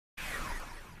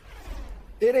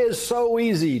It is so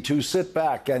easy to sit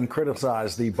back and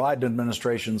criticize the Biden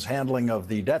administration's handling of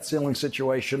the debt ceiling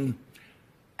situation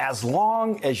as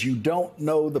long as you don't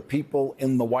know the people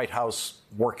in the White House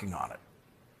working on it.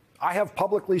 I have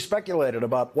publicly speculated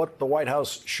about what the White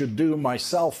House should do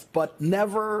myself, but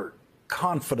never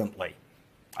confidently.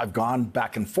 I've gone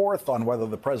back and forth on whether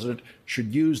the president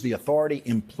should use the authority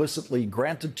implicitly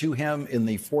granted to him in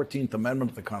the 14th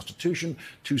Amendment of the Constitution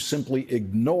to simply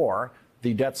ignore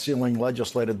the debt ceiling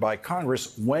legislated by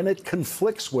Congress when it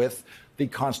conflicts with the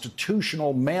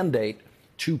constitutional mandate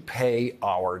to pay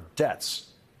our debts.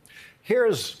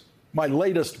 Here's my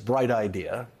latest bright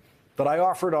idea that I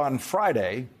offered on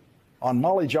Friday on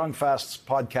Molly Jong-Fast's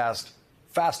podcast,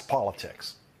 Fast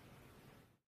Politics.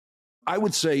 I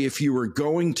would say if you were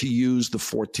going to use the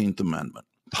 14th Amendment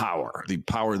power, the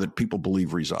power that people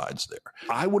believe resides there,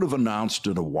 I would have announced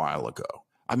it a while ago.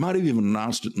 I might have even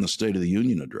announced it in the State of the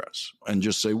Union address and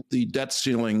just say the debt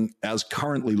ceiling as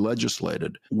currently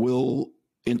legislated will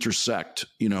intersect,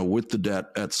 with the debt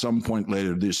at some point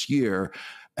later this year.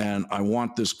 And I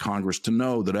want this Congress to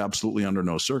know that absolutely under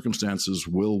no circumstances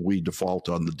will we default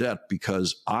on the debt,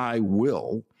 because I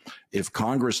will, if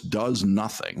Congress does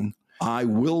nothing, I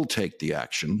will take the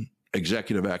action,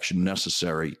 executive action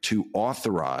necessary to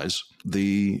authorize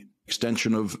the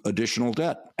extension of additional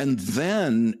debt. And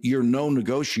then your no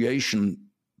negotiation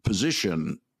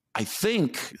position, I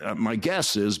think, my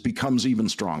guess is, becomes even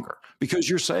stronger, because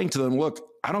you're saying to them, look,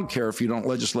 I don't care if you don't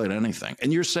legislate anything.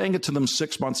 And you're saying it to them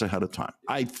 6 months ahead of time.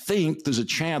 I think there's a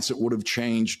chance it would have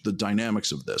changed the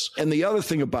dynamics of this. And the other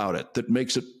thing about it that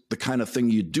makes it the kind of thing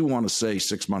you do want to say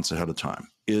 6 months ahead of time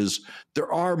is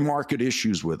there are market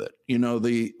issues with it.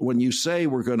 When you say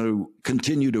we're going to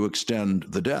continue to extend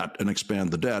the debt and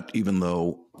expand the debt, even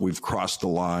though we've crossed the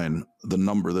line, the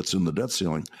number that's in the debt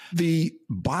ceiling, the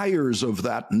buyers of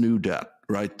that new debt,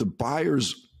 right? The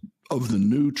buyers of the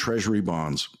new Treasury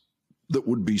bonds that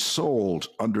would be sold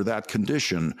under that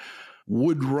condition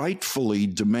would rightfully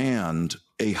demand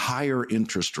a higher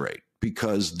interest rate,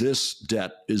 because this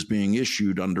debt is being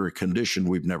issued under a condition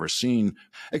we've never seen,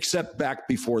 except back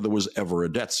before there was ever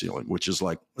a debt ceiling, which is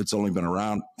like, it's only been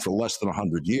around for less than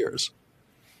 100 years.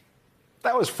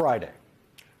 That was Friday.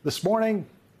 This morning,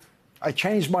 I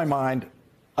changed my mind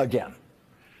again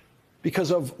because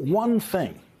of one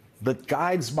thing that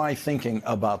guides my thinking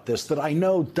about this that I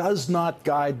know does not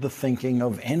guide the thinking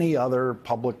of any other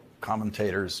public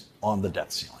commentators on the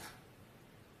debt ceiling.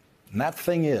 And that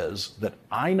thing is that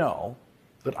I know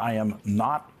that I am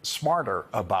not smarter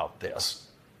about this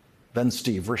than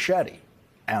Steve Ricchetti.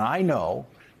 And I know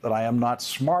that I am not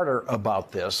smarter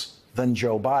about this than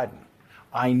Joe Biden.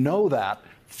 I know that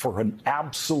for an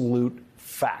absolute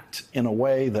fact in a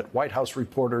way that White House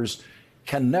reporters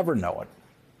can never know it.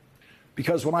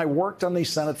 Because when I worked on the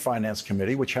Senate Finance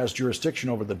Committee, which has jurisdiction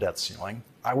over the debt ceiling,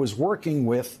 I was working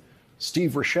with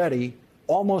Steve Ricchetti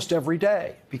almost every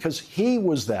day, because he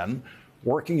was then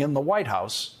working in the White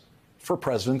House for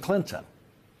President Clinton.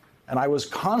 And I was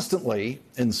constantly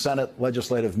in Senate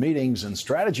legislative meetings and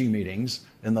strategy meetings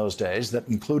in those days that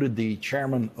included the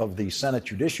chairman of the Senate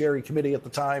Judiciary Committee at the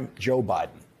time, Joe Biden.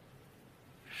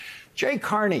 Jay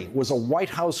Carney was a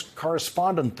White House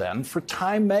correspondent then for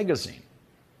Time magazine.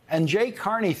 And Jay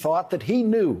Carney thought that he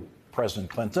knew President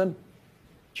Clinton.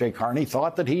 Jay Carney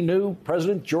thought that he knew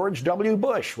President George W.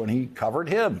 Bush when he covered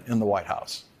him in the White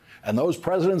House. And those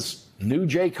presidents knew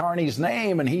Jay Carney's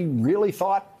name, and he really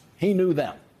thought he knew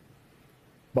them.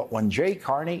 But when Jay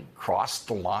Carney crossed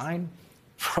the line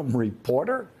from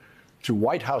reporter to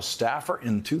White House staffer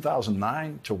in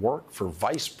 2009 to work for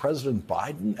Vice President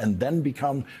Biden and then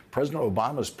become President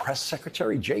Obama's press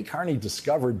secretary, Jay Carney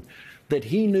discovered that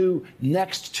he knew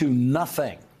next to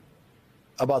nothing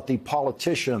about the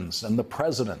politicians and the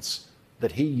presidents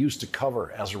that he used to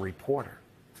cover as a reporter.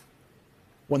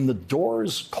 When the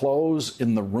doors close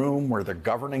in the room where the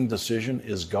governing decision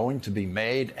is going to be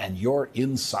made and you're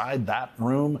inside that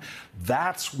room,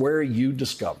 that's where you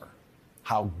discover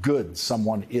how good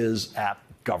someone is at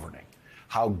governing,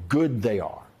 how good they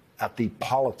are at the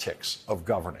politics of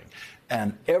governing.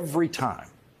 And every time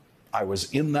I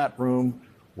was in that room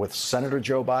with Senator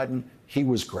Joe Biden, he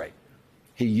was great.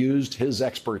 He used his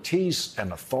expertise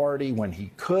and authority when he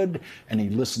could, and he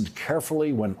listened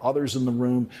carefully when others in the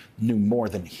room knew more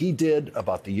than he did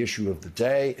about the issue of the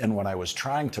day. And when I was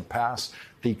trying to pass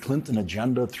the Clinton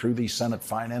agenda through the Senate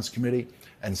Finance Committee,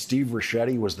 and Steve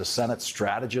Ricchetti was the Senate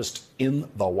strategist in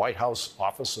the White House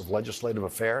Office of Legislative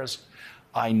Affairs,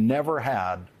 I never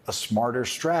had a smarter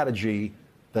strategy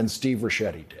than Steve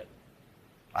Ricchetti did.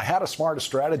 I had a smarter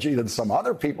strategy than some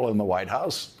other people in the White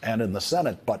House and in the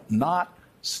Senate, but not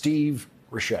Steve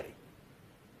Ricchetti.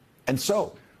 And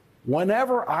so,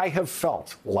 whenever I have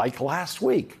felt like last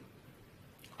week,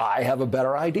 I have a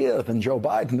better idea than Joe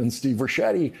Biden and Steve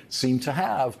Ricchetti seem to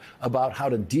have about how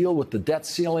to deal with the debt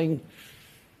ceiling,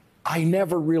 I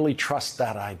never really trust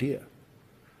that idea.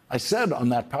 I said on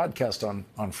that podcast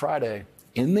on Friday,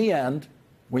 in the end,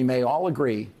 we may all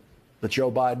agree that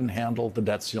Joe Biden handled the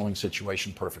debt ceiling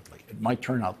situation perfectly. It might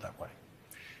turn out that way.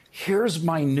 Here's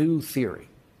my new theory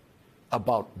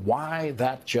about why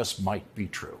that just might be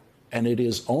true. And it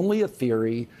is only a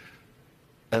theory,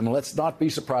 and let's not be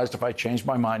surprised if I change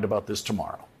my mind about this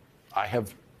tomorrow. I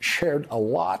have shared a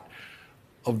lot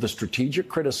of the strategic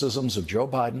criticisms of Joe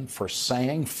Biden for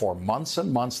saying for months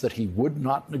and months that he would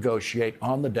not negotiate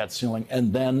on the debt ceiling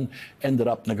and then ended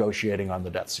up negotiating on the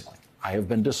debt ceiling. I have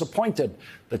been disappointed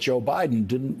that Joe Biden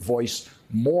didn't voice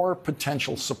more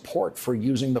potential support for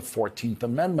using the 14th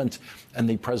Amendment and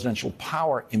the presidential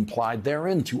power implied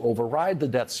therein to override the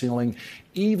debt ceiling,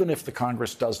 even if the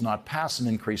Congress does not pass an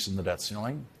increase in the debt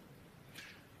ceiling.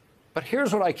 But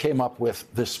here's what I came up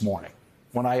with this morning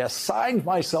when I assigned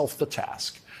myself the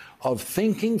task of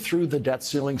thinking through the debt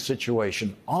ceiling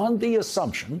situation on the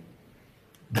assumption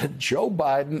that Joe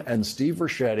Biden and Steve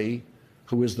Ricchetti,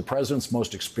 who is the president's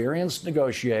most experienced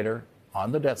negotiator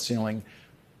on the debt ceiling,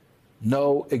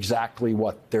 know exactly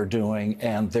what they're doing,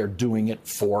 and they're doing it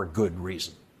for good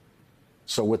reason.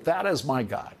 So with that as my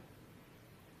guide,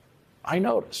 I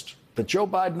noticed that Joe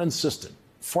Biden insisted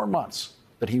for months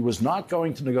that he was not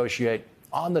going to negotiate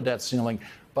on the debt ceiling,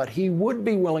 but he would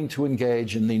be willing to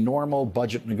engage in the normal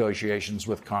budget negotiations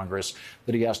with Congress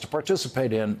that he has to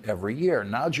participate in every year.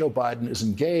 Now Joe Biden is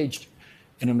engaged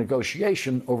in a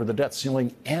negotiation over the debt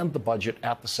ceiling and the budget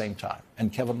at the same time.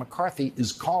 And Kevin McCarthy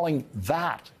is calling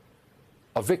that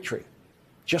a victory.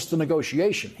 Just the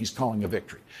negotiation, he's calling a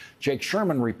victory. Jake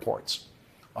Sherman reports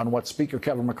on what Speaker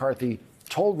Kevin McCarthy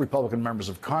told Republican members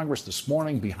of Congress this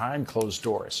morning behind closed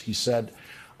doors. He said,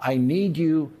 "I need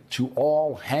you to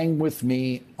all hang with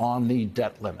me on the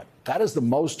debt limit." That is the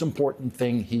most important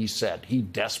thing he said. He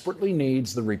desperately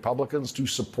needs the Republicans to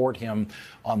support him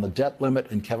on the debt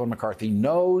limit, and Kevin McCarthy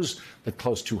knows that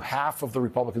close to half of the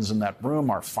Republicans in that room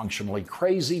are functionally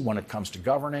crazy when it comes to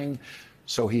governing,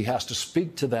 so he has to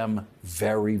speak to them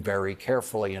very, very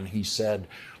carefully. And he said,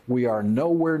 "We are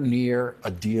nowhere near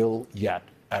a deal yet,"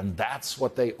 and that's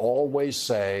what they always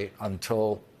say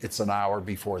until it's an hour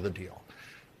before the deal.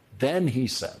 Then he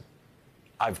said,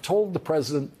 "I've told the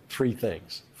president three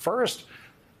things. First,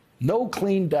 no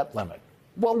clean debt limit."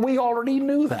 Well, we already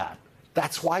knew that.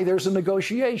 That's why there's a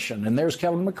negotiation. And there's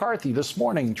Kevin McCarthy this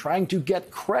morning trying to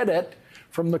get credit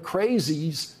from the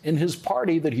crazies in his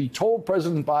party that he told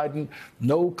President Biden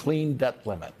no clean debt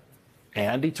limit.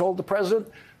 And he told the president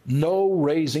no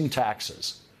raising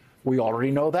taxes. We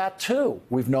already know that, too.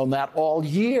 We've known that all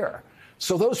year.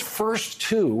 So those first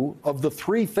two of the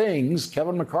three things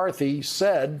Kevin McCarthy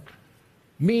said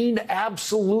mean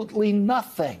absolutely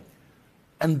nothing.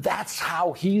 And that's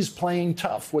how he's playing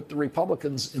tough with the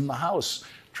Republicans in the House,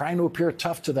 trying to appear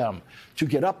tough to them, to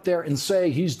get up there and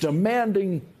say he's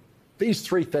demanding these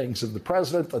three things of the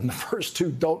president, and the first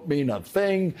two don't mean a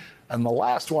thing. And the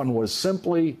last one was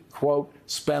simply, quote,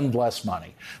 spend less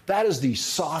money. That is the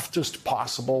softest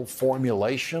possible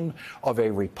formulation of a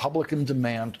Republican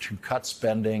demand to cut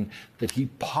spending that he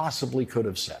possibly could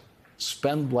have said.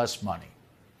 Spend less money.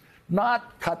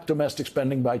 Not cut domestic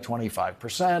spending by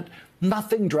 25%,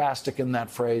 nothing drastic in that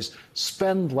phrase,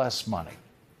 spend less money.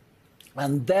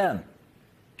 And then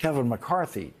Kevin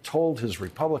McCarthy told his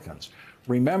Republicans,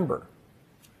 remember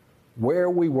where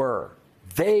we were.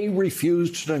 They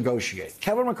refused to negotiate.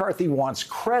 Kevin McCarthy wants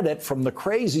credit from the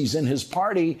crazies in his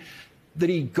party that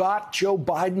he got Joe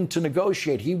Biden to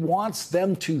negotiate. He wants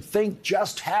them to think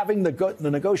just having the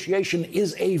negotiation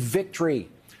is a victory.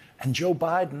 And Joe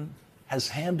Biden has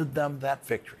handed them that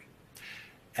victory.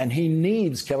 And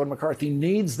Kevin McCarthy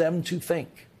needs them to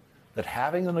think that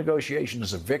having the negotiation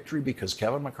is a victory because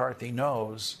Kevin McCarthy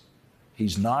knows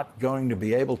he's not going to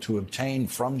be able to obtain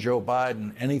from Joe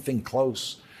Biden anything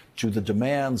close to the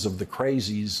demands of the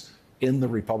crazies in the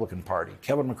Republican Party.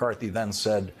 Kevin McCarthy then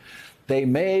said, they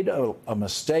made a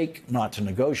mistake not to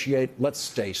negotiate. Let's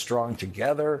stay strong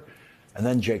together. And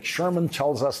then Jake Sherman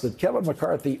tells us that Kevin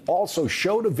McCarthy also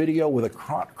showed a video with a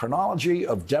chronology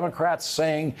of Democrats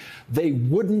saying they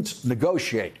wouldn't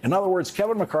negotiate. In other words,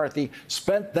 Kevin McCarthy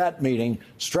spent that meeting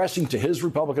stressing to his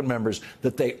Republican members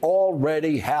that they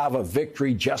already have a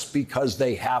victory just because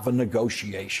they have a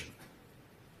negotiation.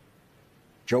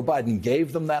 Joe Biden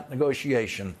gave them that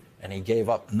negotiation, and he gave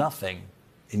up nothing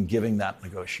in giving that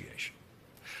negotiation.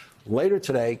 Later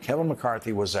today, Kevin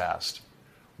McCarthy was asked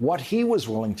what he was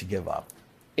willing to give up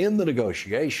in the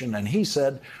negotiation, and he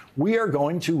said, we are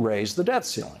going to raise the debt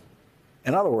ceiling.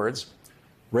 In other words,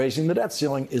 raising the debt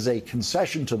ceiling is a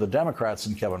concession to the Democrats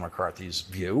in Kevin McCarthy's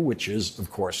view, which is,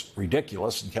 of course,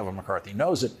 ridiculous, and Kevin McCarthy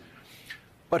knows it.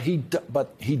 But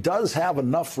he does have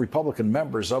enough Republican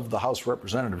members of the House of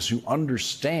Representatives who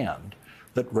understand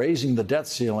that raising the debt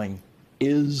ceiling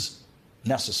is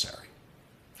necessary.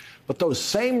 But those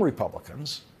same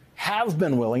Republicans have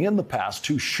been willing in the past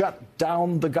to shut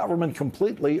down the government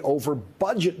completely over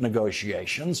budget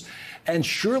negotiations, and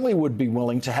surely would be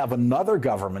willing to have another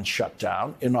government shut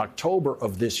down in October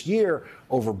of this year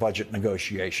over budget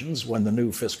negotiations when the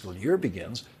new fiscal year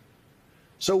begins.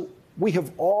 So we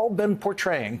have all been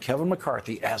portraying Kevin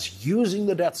McCarthy as using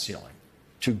the debt ceiling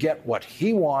to get what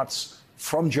he wants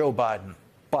from Joe Biden.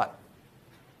 But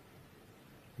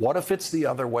what if it's the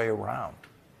other way around?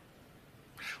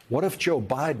 What if Joe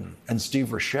Biden and Steve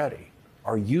Ricchetti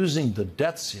are using the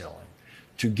debt ceiling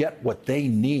to get what they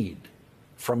need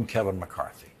from Kevin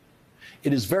McCarthy?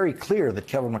 It is very clear that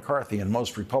Kevin McCarthy and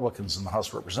most Republicans in the House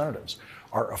of Representatives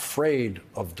are afraid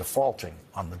of defaulting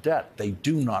on the debt. They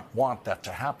do not want that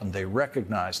to happen. They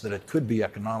recognize that it could be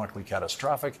economically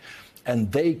catastrophic,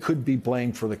 and they could be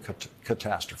blamed for the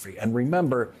catastrophe. And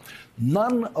remember,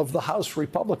 none of the House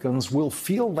Republicans will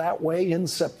feel that way in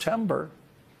September,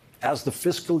 as the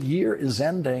fiscal year is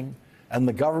ending and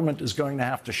the government is going to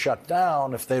have to shut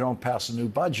down if they don't pass a new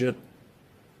budget.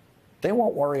 They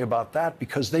won't worry about that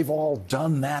because they've all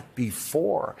done that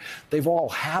before. They've all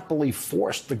happily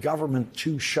forced the government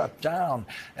to shut down,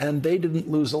 and they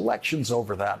didn't lose elections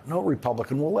over that. No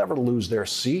Republican will ever lose their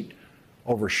seat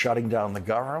over shutting down the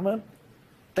government.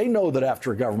 They know that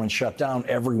after a government shutdown,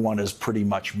 everyone is pretty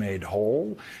much made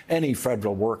whole. Any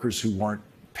federal workers who weren't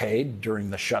paid during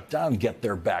the shutdown get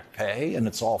their back pay, and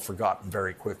it's all forgotten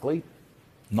very quickly.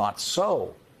 Not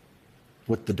so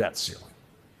with the debt ceiling.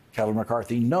 Kevin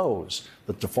McCarthy knows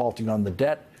that defaulting on the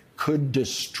debt could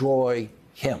destroy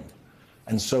him.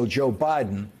 And so Joe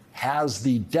Biden has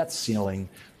the debt ceiling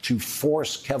to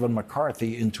force Kevin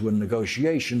McCarthy into a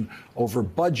negotiation over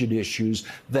budget issues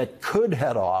that could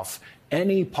head off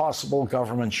any possible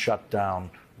government shutdown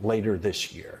later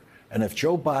this year. And if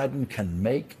Joe Biden can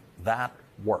make that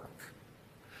work,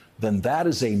 then that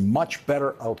is a much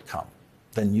better outcome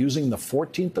than using the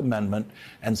 14th Amendment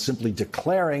and simply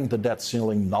declaring the debt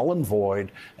ceiling null and void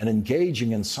and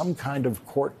engaging in some kind of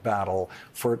court battle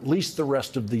for at least the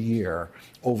rest of the year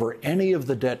over any of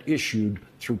the debt issued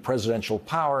through presidential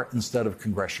power instead of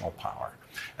congressional power.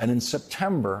 And in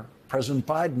September, President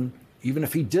Biden, even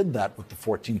if he did that with the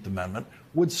 14th Amendment,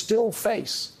 would still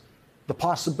face the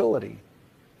possibility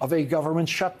of a government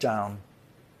shutdown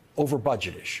over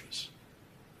budget issues.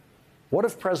 What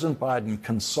if President Biden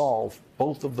can solve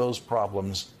both of those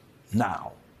problems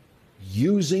now,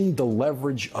 using the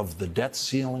leverage of the debt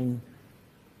ceiling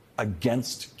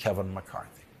against Kevin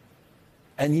McCarthy?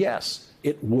 And yes,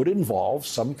 it would involve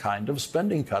some kind of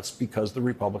spending cuts because the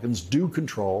Republicans do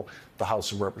control the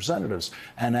House of Representatives.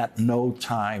 And at no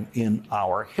time in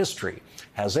our history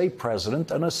has a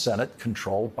president and a Senate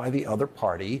controlled by the other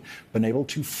party been able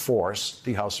to force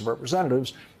the House of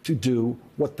Representatives to do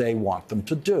what they want them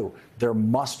to do. There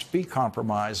must be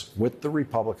compromise with the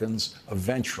Republicans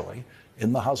eventually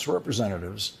in the House of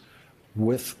Representatives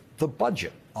with the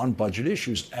budget, on budget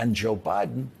issues. And Joe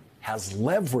Biden has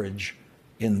leverage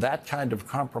in that kind of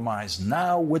compromise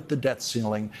now with the debt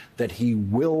ceiling that he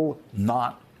will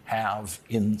not have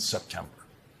in September.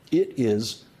 It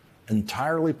is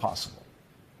entirely possible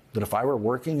that if I were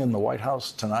working in the White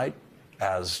House tonight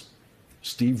as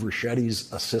Steve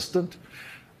Ricchetti's assistant,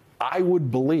 I would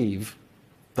believe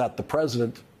that the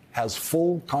president has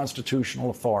full constitutional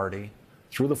authority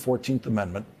through the 14th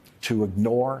Amendment to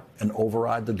ignore and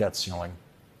override the debt ceiling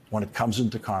when it comes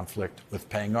into conflict with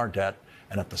paying our debt.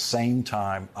 And at the same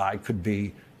time, I could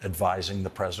be advising the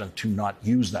president to not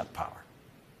use that power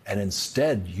and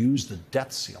instead use the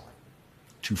debt ceiling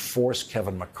to force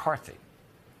Kevin McCarthy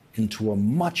into a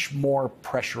much more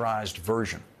pressurized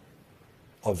version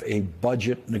of a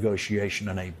budget negotiation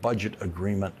and a budget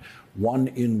agreement, one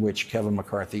in which Kevin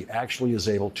McCarthy actually is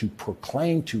able to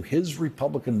proclaim to his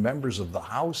Republican members of the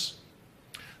House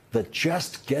that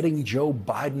just getting Joe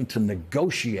Biden to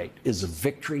negotiate is a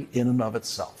victory in and of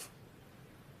itself.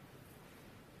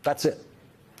 That's it.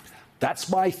 That's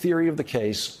my theory of the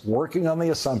case, working on the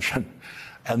assumption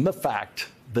and the fact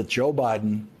that Joe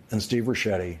Biden and Steve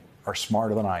Ricchetti are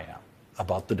smarter than I am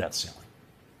about the debt ceiling.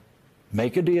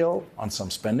 Make a deal on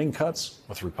some spending cuts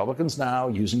with Republicans now,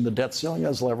 using the debt ceiling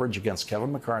as leverage against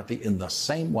Kevin McCarthy in the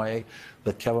same way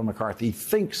that Kevin McCarthy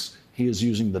thinks he is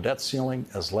using the debt ceiling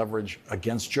as leverage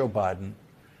against Joe Biden,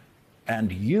 and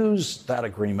use that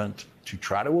agreement to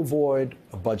try to avoid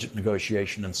a budget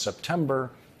negotiation in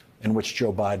September in which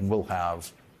Joe Biden will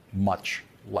have much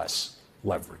less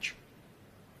leverage.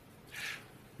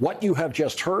 What you have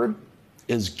just heard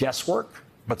is guesswork,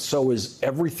 but so is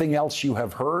everything else you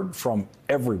have heard from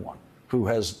everyone who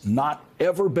has not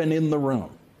ever been in the room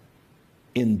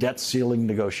in debt ceiling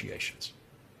negotiations.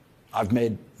 I've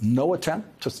made no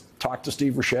attempt to talk to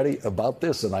Steve Ricchetti about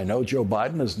this, and I know Joe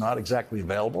Biden is not exactly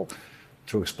available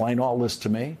to explain all this to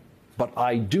me, but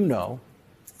I do know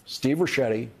Steve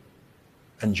Ricchetti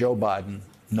and Joe Biden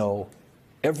know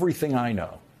everything I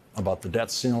know about the debt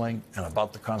ceiling and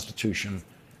about the Constitution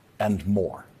and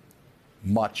more,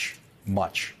 much,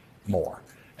 much more.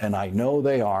 And I know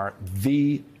they are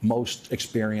the most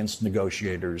experienced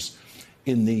negotiators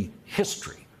in the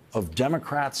history of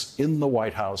Democrats in the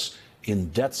White House in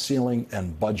debt ceiling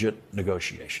and budget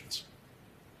negotiations.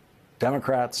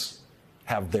 Democrats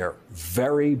have their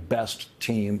very best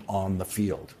team on the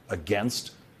field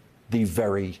against the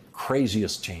very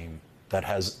craziest team that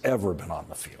has ever been on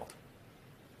the field.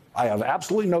 I have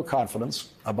absolutely no confidence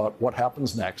about what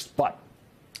happens next, but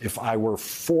if I were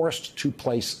forced to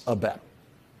place a bet,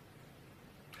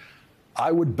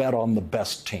 I would bet on the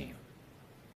best team.